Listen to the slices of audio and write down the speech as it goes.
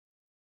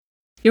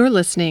You're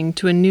listening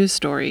to a news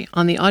story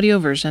on the audio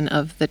version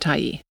of The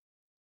Tyee.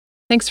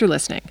 Thanks for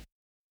listening.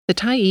 The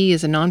Tyee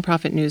is a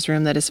nonprofit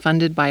newsroom that is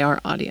funded by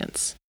our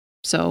audience.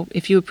 So,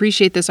 if you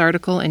appreciate this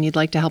article and you'd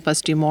like to help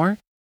us do more,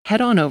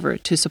 head on over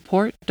to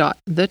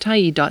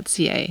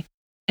support.thetyee.ca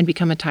and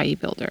become a Tyee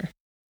builder.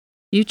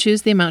 You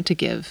choose the amount to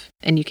give,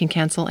 and you can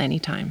cancel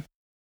anytime.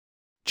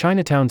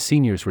 Chinatown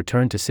seniors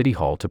return to City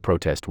Hall to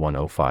protest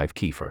 105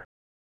 Keefer.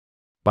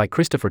 By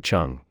Christopher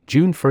Chung,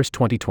 June 1,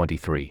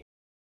 2023.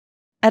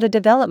 At a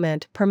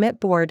Development Permit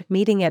Board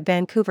meeting at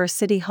Vancouver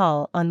City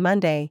Hall on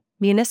Monday,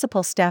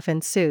 municipal staff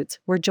in suits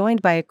were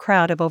joined by a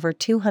crowd of over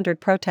 200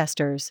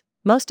 protesters,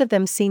 most of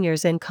them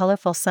seniors in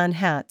colorful sun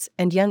hats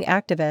and young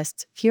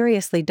activists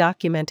furiously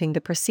documenting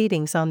the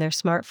proceedings on their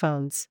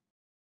smartphones.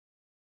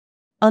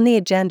 On the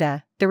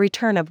agenda, the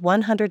return of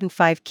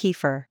 105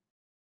 Keefer.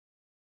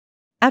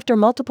 After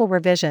multiple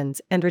revisions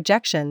and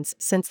rejections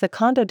since the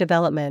condo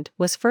development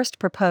was first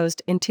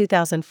proposed in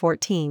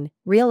 2014,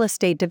 real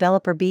estate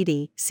developer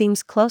Beatty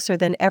seems closer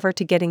than ever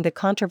to getting the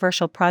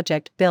controversial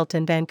project built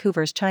in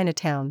Vancouver's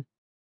Chinatown.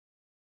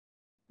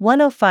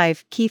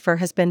 105 Keefer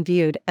has been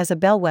viewed as a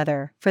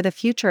bellwether for the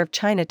future of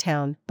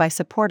Chinatown by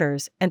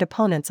supporters and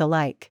opponents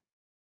alike.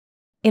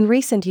 In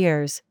recent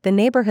years, the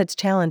neighborhood's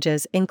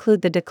challenges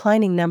include the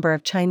declining number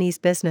of Chinese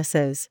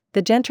businesses,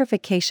 the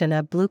gentrification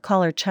of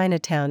blue-collar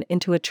Chinatown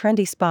into a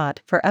trendy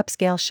spot for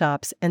upscale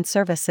shops and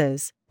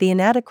services, the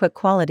inadequate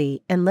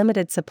quality and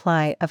limited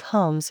supply of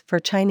homes for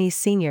Chinese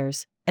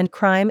seniors, and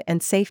crime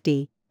and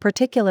safety,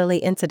 particularly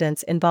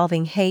incidents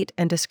involving hate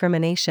and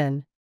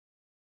discrimination.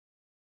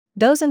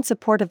 Those in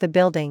support of the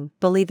building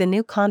believe the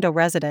new condo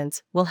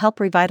residents will help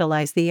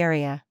revitalize the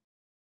area.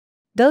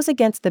 Those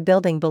against the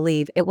building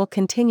believe it will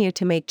continue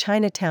to make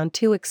Chinatown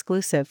too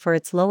exclusive for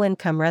its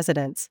low-income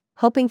residents,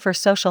 hoping for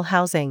social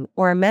housing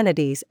or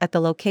amenities at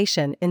the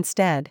location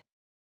instead.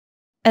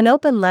 An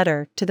open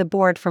letter to the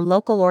board from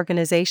local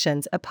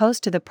organizations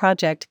opposed to the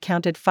project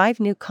counted 5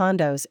 new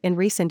condos in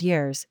recent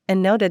years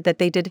and noted that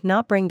they did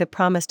not bring the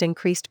promised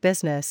increased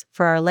business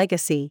for our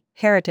legacy,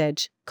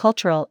 heritage,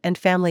 cultural and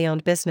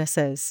family-owned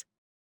businesses.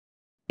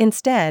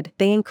 Instead,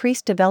 they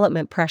increased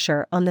development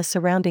pressure on the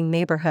surrounding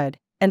neighborhood,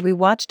 and we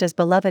watched as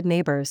beloved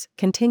neighbors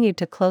continued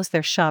to close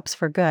their shops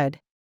for good.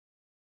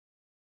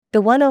 The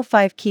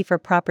 105 Keefer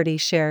property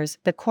shares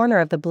the corner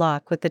of the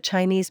block with the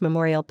Chinese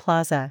Memorial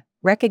Plaza,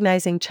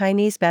 recognizing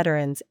Chinese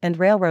veterans and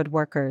railroad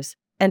workers,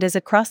 and is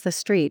across the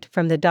street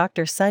from the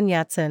Dr. Sun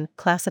Yat-sen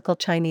Classical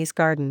Chinese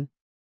Garden.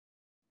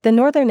 The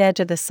northern edge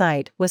of the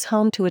site was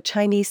home to a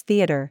Chinese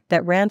theater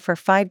that ran for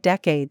 5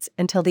 decades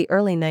until the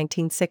early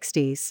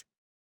 1960s.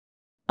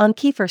 On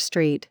Keefer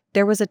Street,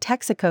 there was a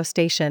Texaco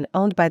station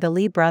owned by the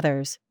Lee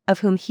brothers,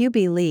 of whom Hugh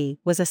B. Lee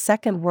was a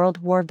Second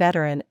World War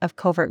veteran of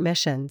covert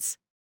missions.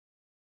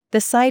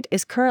 The site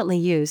is currently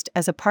used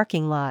as a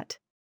parking lot.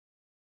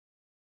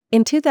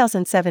 In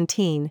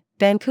 2017,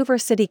 Vancouver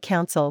City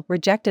Council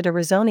rejected a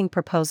rezoning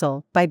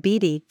proposal by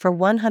Beatty for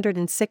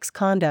 106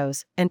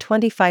 condos and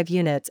 25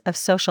 units of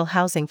social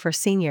housing for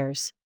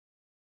seniors.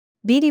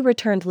 Beatty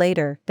returned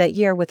later that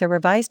year with a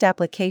revised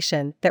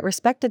application that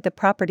respected the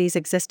property's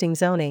existing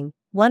zoning,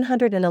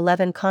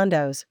 111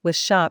 condos with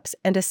shops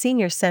and a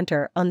senior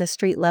center on the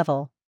street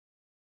level.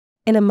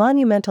 In a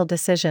monumental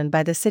decision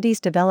by the city's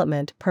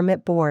Development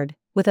Permit Board,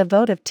 with a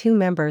vote of 2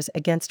 members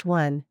against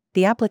 1,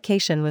 the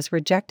application was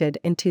rejected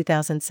in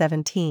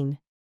 2017.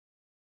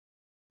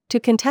 To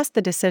contest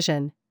the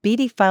decision,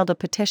 Beatty filed a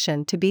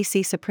petition to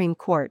BC Supreme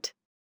Court.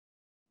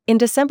 In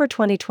December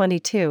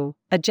 2022,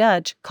 a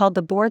judge called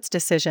the board's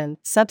decision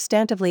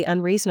substantively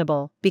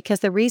unreasonable because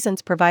the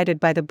reasons provided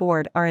by the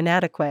board are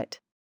inadequate.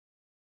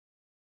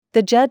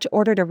 The judge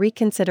ordered a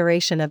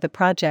reconsideration of the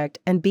project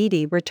and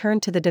Beatty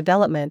returned to the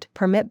Development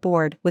Permit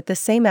Board with the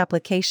same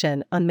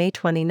application on May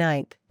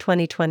 29,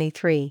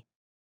 2023.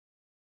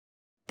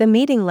 The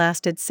meeting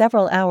lasted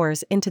several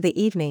hours into the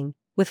evening,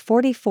 with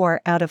 44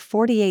 out of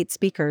 48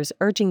 speakers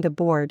urging the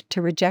board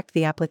to reject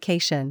the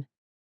application.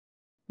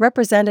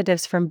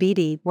 Representatives from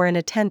Beatty were in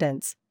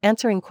attendance,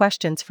 answering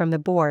questions from the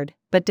board,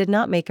 but did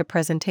not make a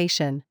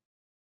presentation.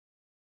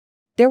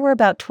 There were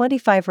about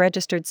 25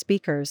 registered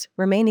speakers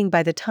remaining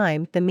by the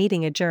time the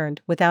meeting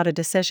adjourned without a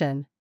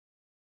decision.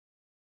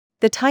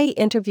 The Tyee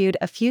interviewed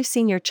a few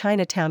senior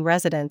Chinatown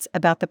residents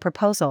about the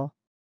proposal.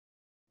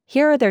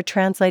 Here are their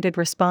translated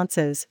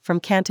responses from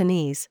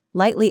Cantonese,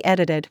 lightly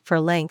edited for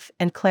length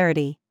and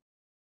clarity.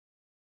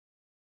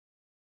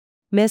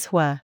 Ms.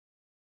 Hua.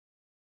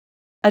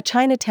 A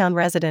Chinatown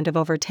resident of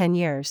over 10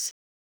 years.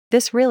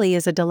 This really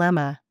is a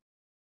dilemma.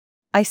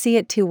 I see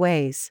it 2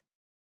 ways.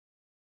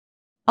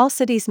 All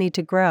cities need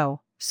to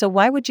grow, so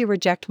why would you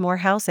reject more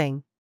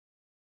housing?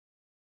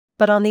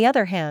 But on the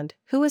other hand,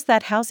 who is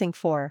that housing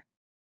for?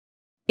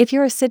 If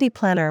you're a city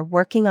planner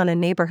working on a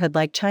neighborhood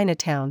like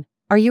Chinatown,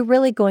 are you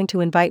really going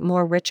to invite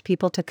more rich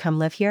people to come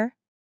live here?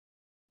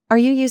 Are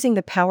you using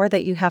the power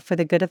that you have for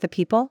the good of the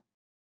people?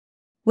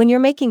 When you're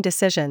making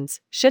decisions,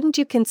 shouldn't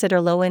you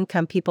consider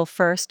low-income people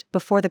first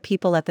before the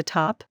people at the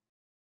top?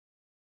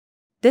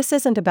 This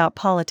isn't about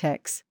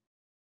politics.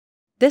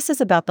 This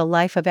is about the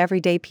life of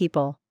everyday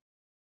people.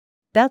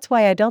 That's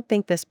why I don't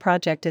think this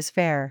project is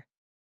fair.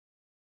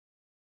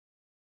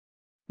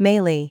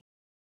 Meili.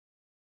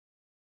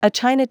 A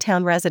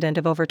Chinatown resident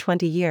of over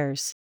 20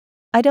 years.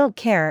 I don't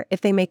care if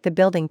they make the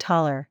building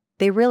taller,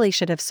 they really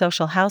should have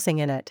social housing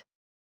in it.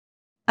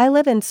 I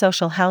live in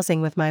social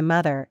housing with my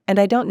mother and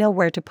I don't know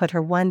where to put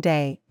her one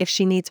day if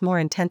she needs more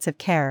intensive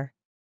care.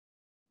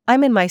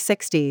 I'm in my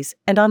 60s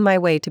and on my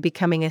way to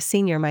becoming a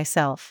senior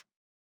myself.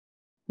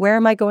 Where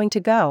am I going to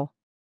go?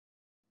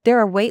 There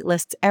are wait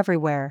lists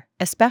everywhere,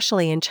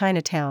 especially in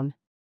Chinatown.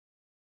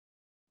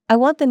 I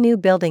want the new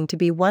building to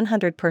be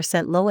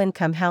 100%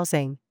 low-income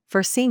housing,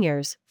 for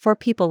seniors, for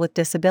people with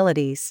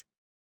disabilities.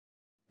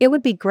 It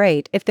would be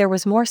great if there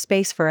was more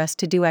space for us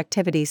to do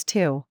activities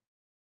too.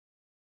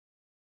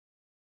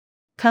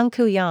 Kung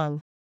Ku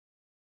Yang.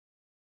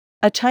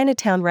 A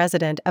Chinatown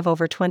resident of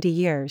over 20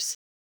 years.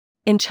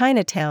 In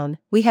Chinatown,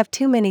 we have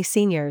too many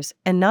seniors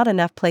and not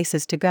enough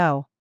places to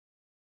go.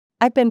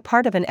 I've been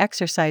part of an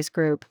exercise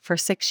group for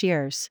 6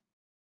 years.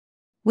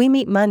 We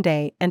meet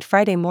Monday and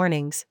Friday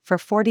mornings for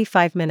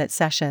 45-minute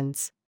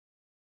sessions.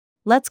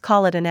 Let's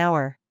call it an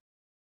hour.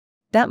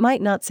 That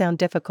might not sound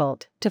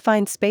difficult, to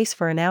find space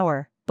for an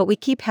hour, but we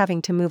keep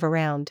having to move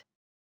around.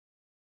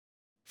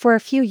 For a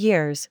few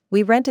years,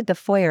 we rented the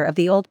foyer of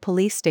the old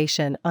police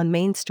station on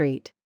Main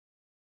Street.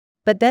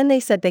 But then they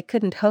said they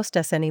couldn't host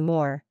us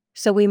anymore,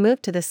 so we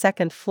moved to the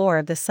second floor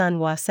of the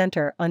Sunhua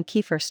Center on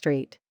Keefer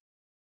Street.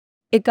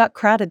 It got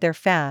crowded there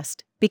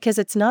fast, because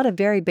it's not a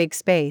very big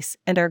space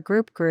and our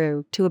group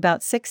grew to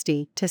about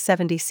 60 to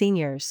 70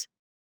 seniors.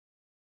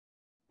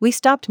 We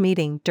stopped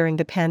meeting during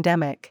the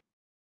pandemic.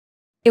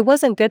 It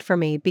wasn't good for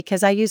me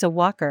because I use a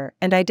walker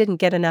and I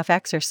didn't get enough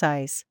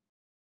exercise.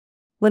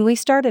 When we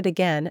started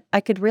again, I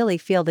could really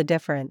feel the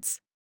difference.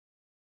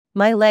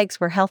 My legs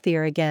were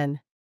healthier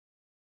again.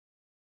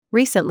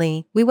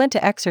 Recently, we went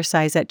to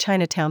exercise at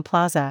Chinatown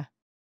Plaza.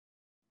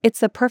 It's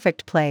the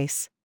perfect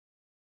place.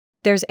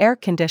 There's air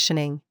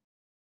conditioning.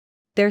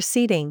 There's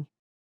seating.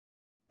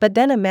 But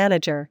then a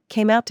manager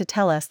came out to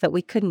tell us that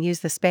we couldn't use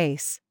the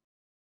space.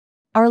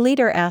 Our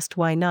leader asked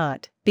why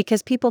not,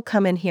 because people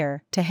come in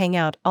here to hang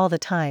out all the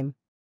time.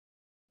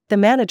 The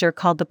manager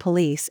called the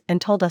police and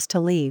told us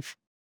to leave.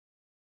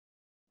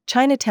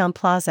 Chinatown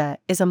Plaza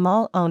is a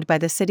mall owned by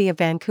the city of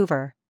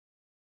Vancouver.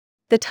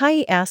 The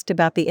Tyee asked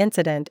about the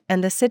incident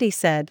and the city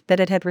said that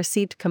it had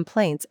received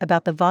complaints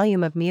about the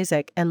volume of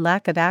music and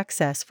lack of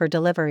access for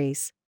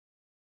deliveries.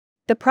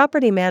 The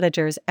property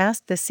managers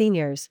asked the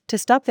seniors to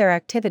stop their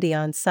activity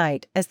on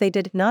site as they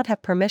did not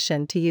have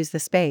permission to use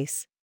the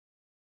space.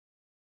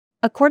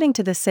 According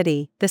to the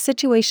city, the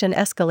situation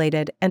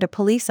escalated and a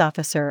police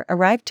officer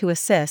arrived to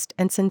assist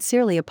and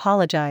sincerely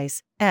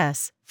apologize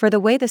for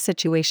the way the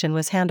situation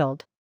was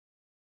handled.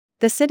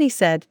 The city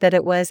said that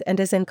it was and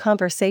is in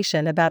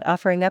conversation about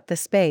offering up the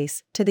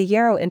space to the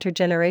Yarrow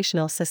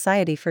Intergenerational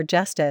Society for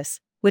Justice,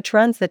 which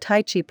runs the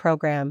Tai Chi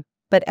program,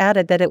 but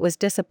added that it was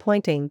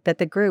disappointing that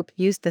the group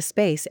used the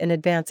space in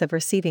advance of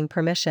receiving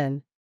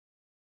permission.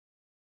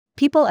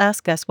 People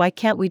ask us why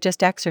can't we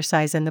just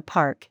exercise in the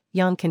park,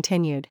 Yang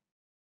continued.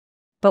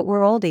 But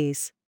we're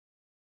oldies.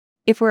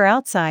 If we're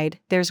outside,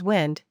 there's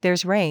wind,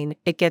 there's rain,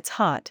 it gets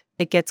hot,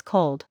 it gets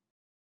cold.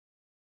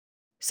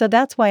 So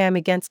that's why I'm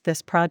against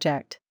this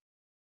project.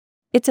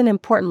 It's an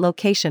important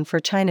location for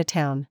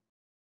Chinatown.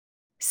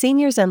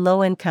 Seniors and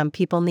low-income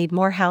people need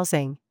more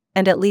housing,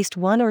 and at least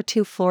 1 or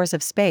 2 floors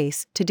of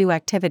space to do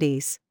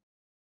activities.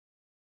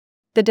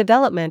 The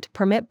Development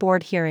Permit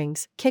Board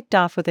hearings kicked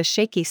off with a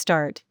shaky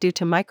start due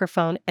to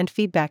microphone and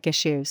feedback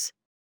issues.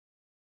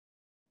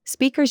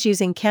 Speakers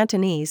using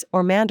Cantonese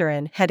or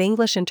Mandarin had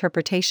English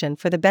interpretation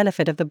for the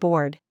benefit of the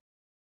board.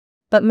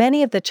 But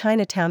many of the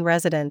Chinatown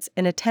residents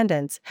in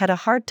attendance had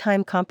a hard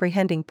time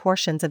comprehending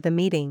portions of the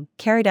meeting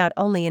carried out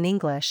only in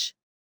English.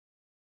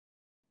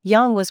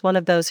 Yang was one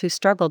of those who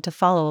struggled to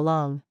follow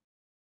along.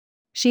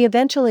 She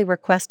eventually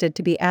requested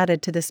to be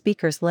added to the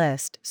speakers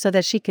list so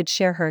that she could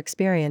share her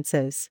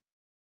experiences.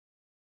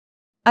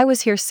 I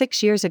was here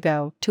 6 years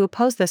ago to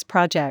oppose this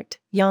project,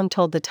 Yang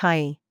told the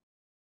Tyee.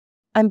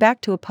 I'm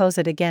back to oppose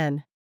it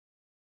again.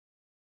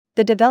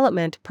 The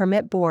Development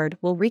Permit Board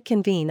will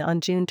reconvene on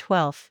June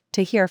 12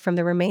 to hear from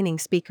the remaining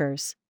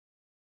speakers.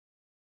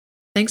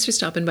 Thanks for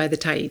stopping by the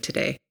Tyee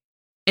today.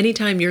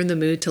 Anytime you're in the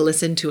mood to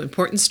listen to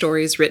important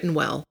stories written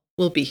well,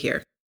 we'll be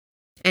here.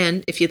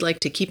 And if you'd like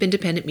to keep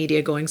independent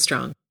media going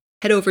strong,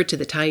 head over to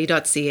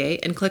thetyee.ca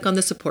and click on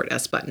the Support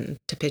Us button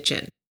to pitch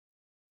in.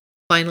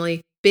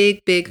 Finally,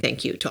 big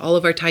thank you to all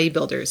of our Tyee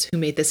builders who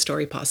made this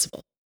story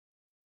possible.